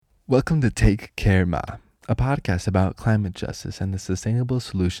Welcome to Take Care Ma, a podcast about climate justice and the sustainable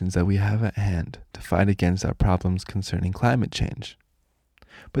solutions that we have at hand to fight against our problems concerning climate change.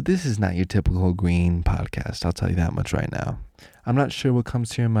 But this is not your typical green podcast, I'll tell you that much right now. I'm not sure what comes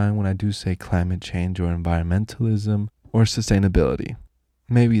to your mind when I do say climate change or environmentalism or sustainability.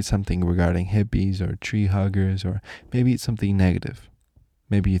 Maybe it's something regarding hippies or tree huggers, or maybe it's something negative.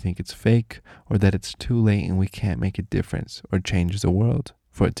 Maybe you think it's fake or that it's too late and we can't make a difference or change the world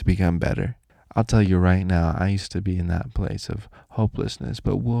for it to become better. I'll tell you right now, I used to be in that place of hopelessness,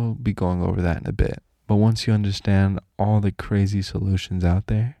 but we'll be going over that in a bit. But once you understand all the crazy solutions out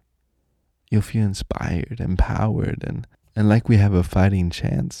there, you'll feel inspired, empowered, and like we have a fighting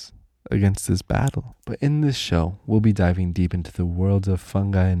chance against this battle. But in this show, we'll be diving deep into the worlds of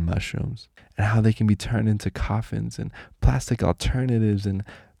fungi and mushrooms and how they can be turned into coffins and plastic alternatives and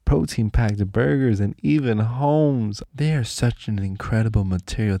protein-packed burgers and even homes. They are such an incredible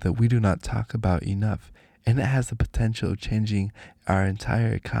material that we do not talk about enough, and it has the potential of changing our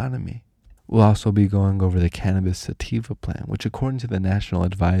entire economy. We'll also be going over the cannabis sativa plant, which according to the National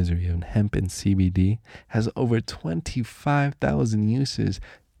Advisory on Hemp and CBD has over 25,000 uses.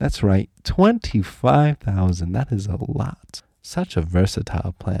 That's right, 25,000. That is a lot. Such a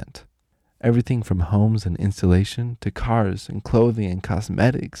versatile plant. Everything from homes and insulation to cars and clothing and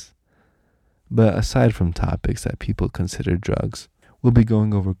cosmetics. But aside from topics that people consider drugs, we'll be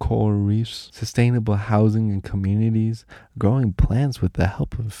going over coral reefs, sustainable housing and communities, growing plants with the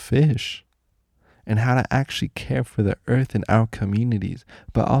help of fish, and how to actually care for the earth in our communities,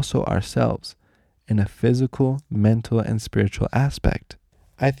 but also ourselves, in a physical, mental, and spiritual aspect.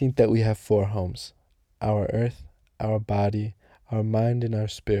 I think that we have 4 homes: our earth, our body, our mind, and our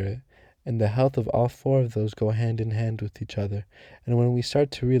spirit. And the health of all 4 of those go hand in hand with each other. And when we start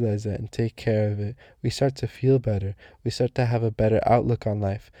to realize that and take care of it, we start to feel better. We start to have a better outlook on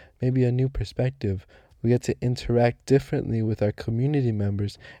life, maybe a new perspective. We get to interact differently with our community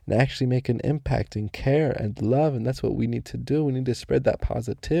members and actually make an impact and care and love. And that's what we need to do. We need to spread that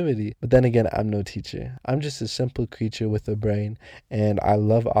positivity. But then again, I'm no teacher. I'm just a simple creature with a brain. And I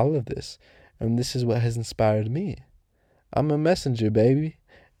love all of this. And this is what has inspired me. I'm a messenger, baby.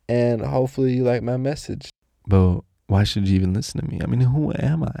 And hopefully you like my message. But why should you even listen to me? I mean, who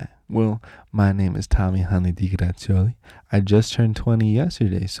am I? Well, my name is Tommy Honey Di Grazioli. I just turned 20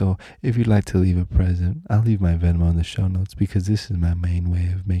 yesterday, so if you'd like to leave a present, I'll leave my Venmo in the show notes because this is my main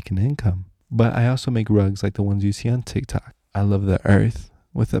way of making income. But I also make rugs like the ones you see on TikTok. I love the earth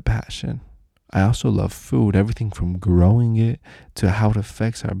with a passion. I also love food, everything from growing it to how it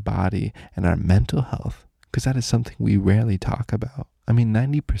affects our body and our mental health, because that is something we rarely talk about. I mean,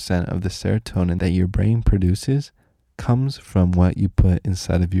 90% of the serotonin that your brain produces comes from what you put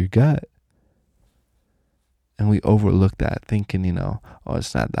inside of your gut. And we overlook that thinking,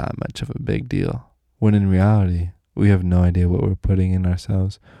 it's not that much of a big deal. When in reality, we have no idea what we're putting in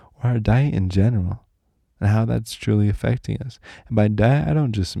ourselves or our diet in general and how that's truly affecting us. And by diet, I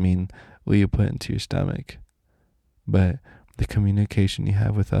don't just mean what you put into your stomach, but the communication you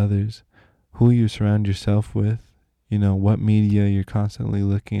have with others, who you surround yourself with, what media you're constantly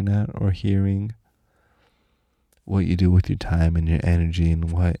looking at or hearing, what you do with your time and your energy,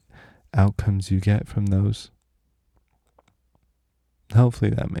 and what outcomes you get from those.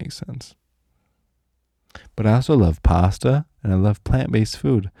 Hopefully that makes sense. But I also love pasta, and I love plant-based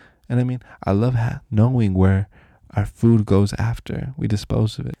food. And I love knowing where our food goes after we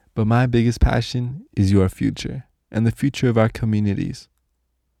dispose of it. But my biggest passion is your future and the future of our communities.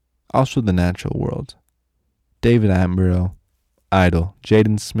 Also the natural world. David Attenborough, idol.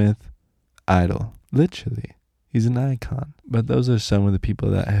 Jaden Smith, idol. Literally, he's an icon. But those are some of the people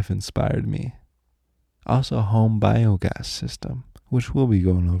that have inspired me. Also, home biogas system, which we'll be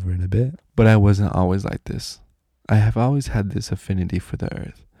going over in a bit. But I wasn't always like this. I have always had this affinity for the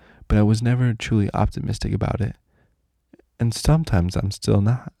earth, but I was never truly optimistic about it. And sometimes I'm still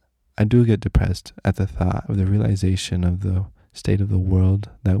not. I do get depressed at the thought of the realization of the state of the world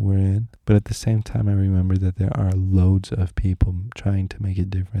that we're in, but at the same time I remember that there are loads of people trying to make a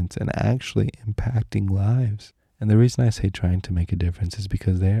difference and actually impacting lives. And the reason I say trying to make a difference is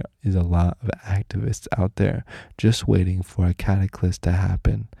because there is a lot of activists out there just waiting for a cataclysm to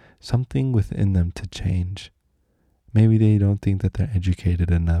happen, something within them to change. Maybe they don't think that they're educated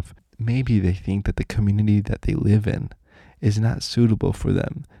enough. Maybe they think that the community that they live in is not suitable for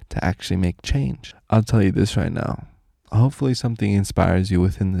them to actually make change. I'll tell you this right now. Hopefully something inspires you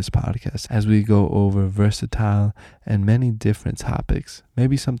within this podcast as we go over versatile and many different topics.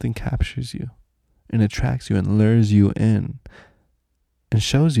 Maybe something captures you and attracts you and lures you in and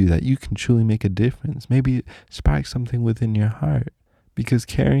shows you that you can truly make a difference. Maybe spark something within your heart. Because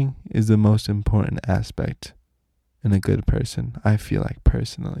caring is the most important aspect in a good person, I feel like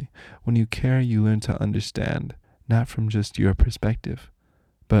personally. When you care, you learn to understand, not from just your perspective,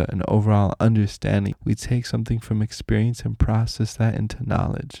 but an overall understanding. We take something from experience and process that into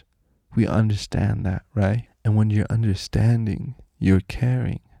knowledge. We understand that, right? And when you're understanding, you're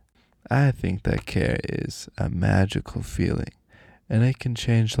caring. I think that care is a magical feeling, and it can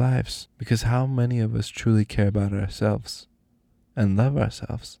change lives, because how many of us truly care about ourselves and love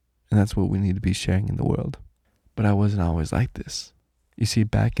ourselves? And that's what we need to be sharing in the world. But I wasn't always like this. You see,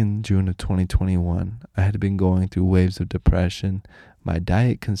 back in June of 2021, I had been going through waves of depression. My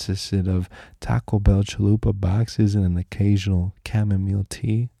diet consisted of Taco Bell chalupa boxes and an occasional chamomile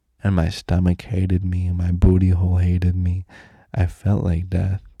tea. And my stomach hated me, and my booty hole hated me. I felt like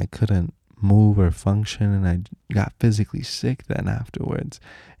death. I couldn't move or function, and I got physically sick then afterwards.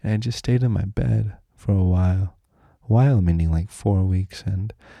 And I just stayed in my bed for a while. A while meaning like 4 weeks.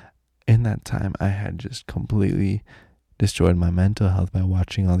 And in that time, I had just completely destroyed my mental health by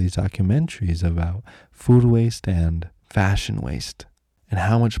watching all these documentaries about food waste and fashion waste, and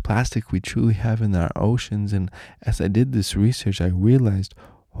how much plastic we truly have in our oceans. And as I did this research, I realized,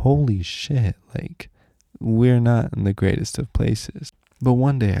 holy shit, like, we're not in the greatest of places. But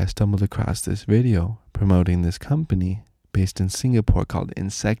one day I stumbled across this video promoting this company based in Singapore called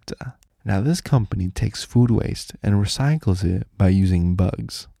Insecta. Now this company takes food waste and recycles it by using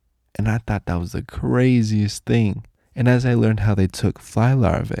bugs. And I thought that was the craziest thing. And as I learned how they took fly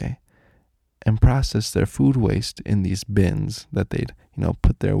larvae and processed their food waste in these bins that they'd,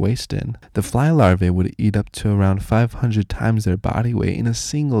 put their waste in, the fly larvae would eat up to around 500 times their body weight in a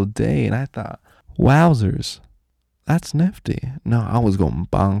single day. And I thought, wowzers, that's nifty. No, I was going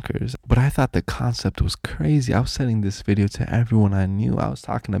bonkers. But I thought the concept was crazy. I was sending this video to everyone I knew. I was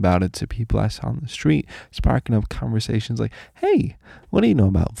talking about it to people I saw on the street, sparking up conversations like, hey, what do you know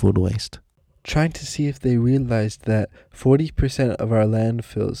about food waste? Trying to see if they realized that 40% of our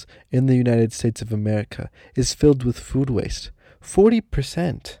landfills in the United States of America is filled with food waste.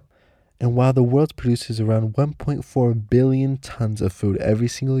 40%. And while the world produces around 1.4 billion tons of food every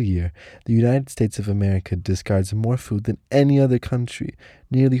single year, the United States of America discards more food than any other country,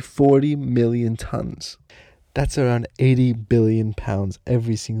 nearly 40 million tons. That's around 80 billion pounds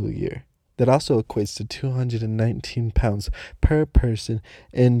every single year. That also equates to 219 pounds per person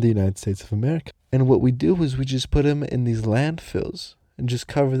in the United States of America. And what we do is we just put them in these landfills and just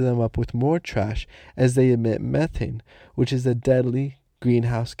cover them up with more trash as they emit methane, which is a deadly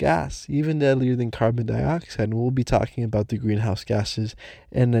greenhouse gas, even deadlier than carbon dioxide. And we'll be talking about the greenhouse gases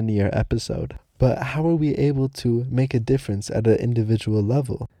in a near episode. But how are we able to make a difference at an individual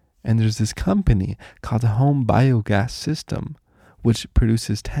level? And there's this company called the Home Biogas System, which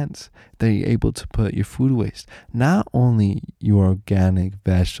produces tents that you're able to put your food waste, not only your organic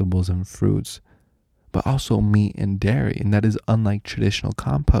vegetables and fruits, but also meat and dairy. And that is unlike traditional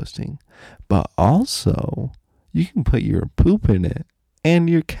composting. But also, you can put your poop in it, and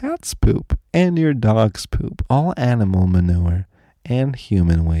your cat's poop, and your dog's poop, all animal manure and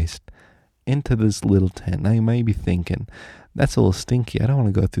human waste, into this little tent. Now you might be thinking, that's a little stinky. I don't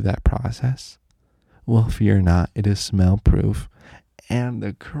want to go through that process. Well, fear not, it is smell proof. And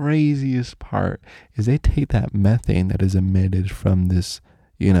the craziest part is they take that methane that is emitted from this,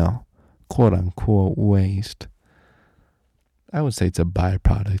 quote unquote waste. I would say it's a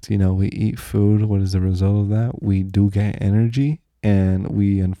byproduct. We eat food. What is the result of that? We do get energy, and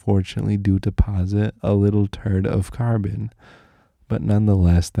we unfortunately do deposit a little turd of carbon. But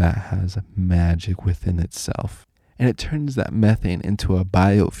nonetheless, that has magic within itself. And it turns that methane into a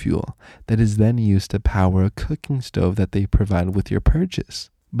biofuel that is then used to power a cooking stove that they provide with your purchase.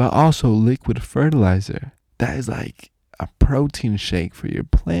 But also liquid fertilizer. That is like a protein shake for your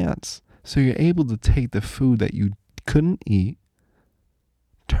plants. So you're able to take the food that you couldn't eat,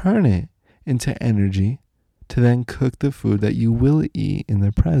 turn it into energy to then cook the food that you will eat in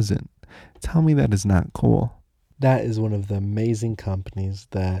the present. Tell me that is not cool. That is one of the amazing companies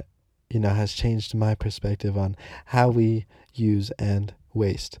that has changed my perspective on how we use and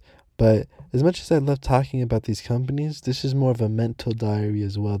waste. But as much as I love talking about these companies, this is more of a mental diary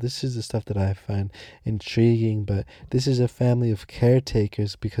as well. This is the stuff that I find intriguing, but this is a family of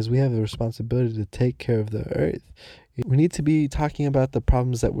caretakers because we have a responsibility to take care of the earth. We need to be talking about the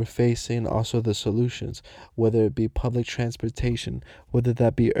problems that we're facing, also the solutions, whether it be public transportation, whether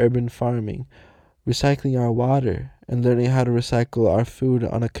that be urban farming, recycling our water, and learning how to recycle our food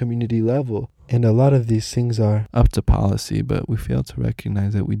on a community level. And a lot of these things are up to policy, but we fail to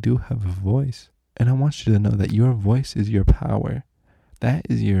recognize that we do have a voice. And I want you to know that your voice is your power. That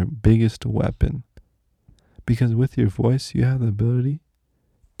is your biggest weapon. Because with your voice, you have the ability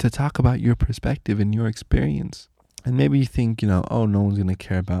to talk about your perspective and your experience. And maybe you think, oh, no one's going to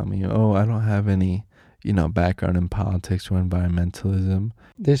care about me. Oh, I don't have any, background in politics or environmentalism.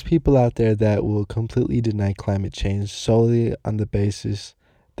 There's people out there that will completely deny climate change solely on the basis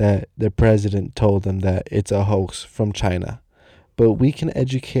that the president told them that it's a hoax from China. But we can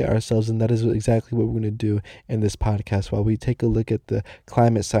educate ourselves, and that is exactly what we're going to do in this podcast while we take a look at the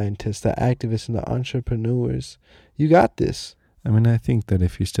climate scientists, the activists, and the entrepreneurs. You got this. I think that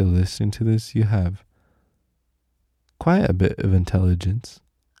if you're still listening to this, you have quite a bit of intelligence,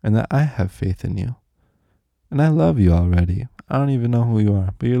 and that I have faith in you. And I love you already. I don't even know who you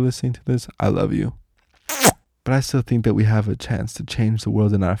are, but you're listening to this, I love you. But I still think that we have a chance to change the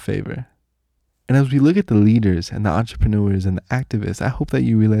world in our favor. And as we look at the leaders and the entrepreneurs and the activists, I hope that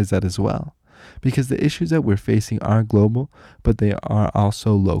you realize that as well. Because the issues that we're facing are global, but they are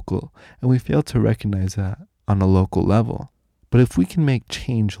also local. And we fail to recognize that on a local level. But if we can make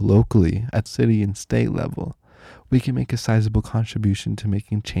change locally at city and state level, we can make a sizable contribution to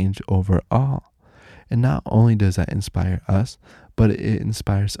making change overall. And not only does that inspire us, but it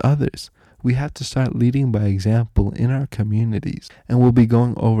inspires others. We have to start leading by example in our communities, and we'll be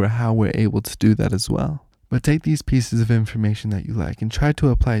going over how we're able to do that as well. But take these pieces of information that you like and try to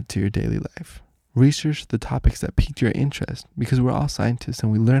apply it to your daily life. Research the topics that piqued your interest, because we're all scientists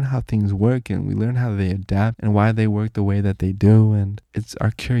and we learn how things work and we learn how they adapt and why they work the way that they do, and it's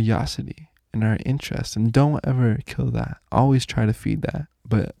our curiosity and our interest, and don't ever kill that. Always try to feed that.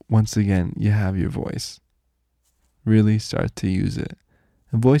 But once again, you have your voice. Really start to use it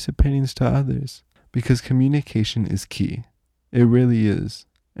and voice opinions to others, because communication is key. It really is.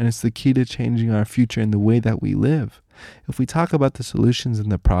 And it's the key to changing our future and the way that we live. If we talk about the solutions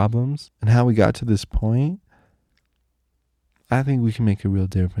and the problems and how we got to this point, I think we can make a real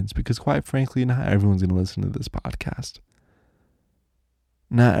difference, because quite frankly, not everyone's going to listen to this podcast.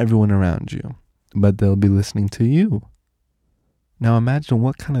 Not everyone around you, but they'll be listening to you. Now imagine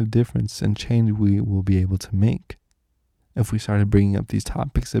what kind of difference and change we will be able to make if we started bringing up these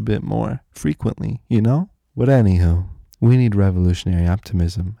topics a bit more frequently, But anywho, we need revolutionary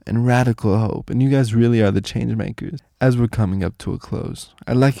optimism and radical hope, and you guys really are the change makers. As we're coming up to a close,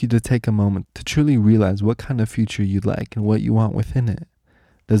 I'd like you to take a moment to truly realize what kind of future you'd like and what you want within it.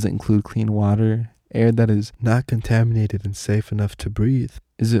 Does it include clean water, air that is not contaminated and safe enough to breathe?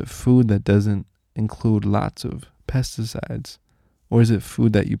 Is it food that doesn't include lots of pesticides? Or is it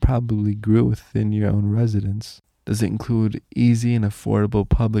food that you probably grew within your own residence? Does it include easy and affordable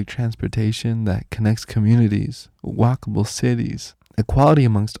public transportation that connects communities, walkable cities, equality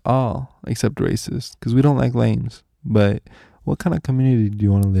amongst all, except races, because we don't like lames? But what kind of community do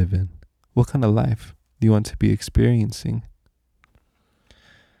you want to live in? What kind of life do you want to be experiencing?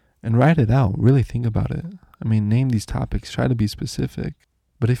 And write it out. Really think about it. Name these topics. Try to be specific.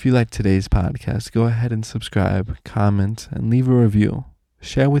 But if you like today's podcast, go ahead and subscribe, comment, and leave a review.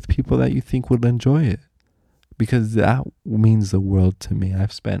 Share with people that you think would enjoy it, because that means the world to me.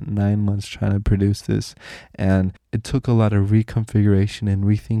 I've spent 9 months trying to produce this, and it took a lot of reconfiguration and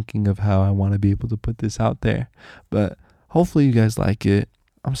rethinking of how I want to be able to put this out there. But hopefully you guys like it.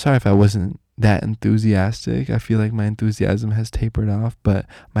 I'm sorry if I wasn't that enthusiastic. I feel like my enthusiasm has tapered off, but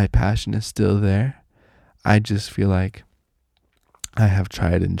my passion is still there. I just feel like I have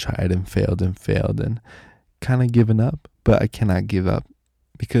tried and failed and kind of given up, but I cannot give up,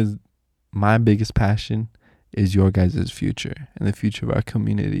 because my biggest passion is your guys' future and the future of our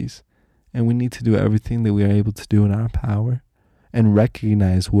communities. And we need to do everything that we are able to do in our power and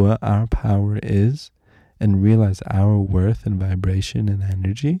recognize what our power is and realize our worth and vibration and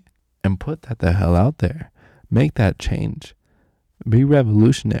energy and put that the hell out there. Make that change. Be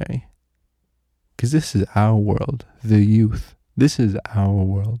revolutionary. Because this is our world, the youth. This is our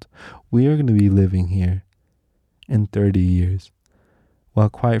world. We are going to be living here in 30 years. While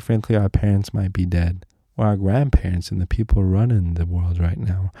quite frankly, our parents might be dead. Or our grandparents and the people running the world right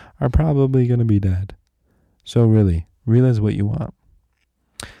now are probably going to be dead. So really, realize what you want.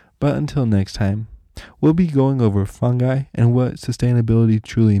 But until next time, we'll be going over fungi and what sustainability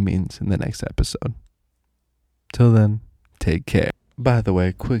truly means in the next episode. Till then, take care. By the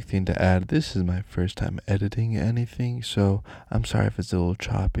way, quick thing to add, this is my first time editing anything, so I'm sorry if it's a little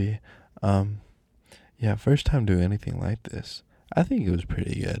choppy. First time doing anything like this. I think it was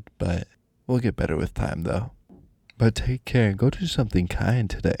pretty good, but we'll get better with time though. But take care. Go do something kind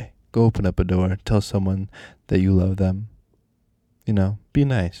today. Go open up a door. Tell someone that you love them. Be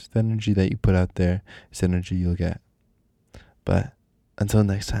nice. The energy that you put out there is energy you'll get. But until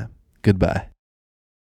next time, goodbye.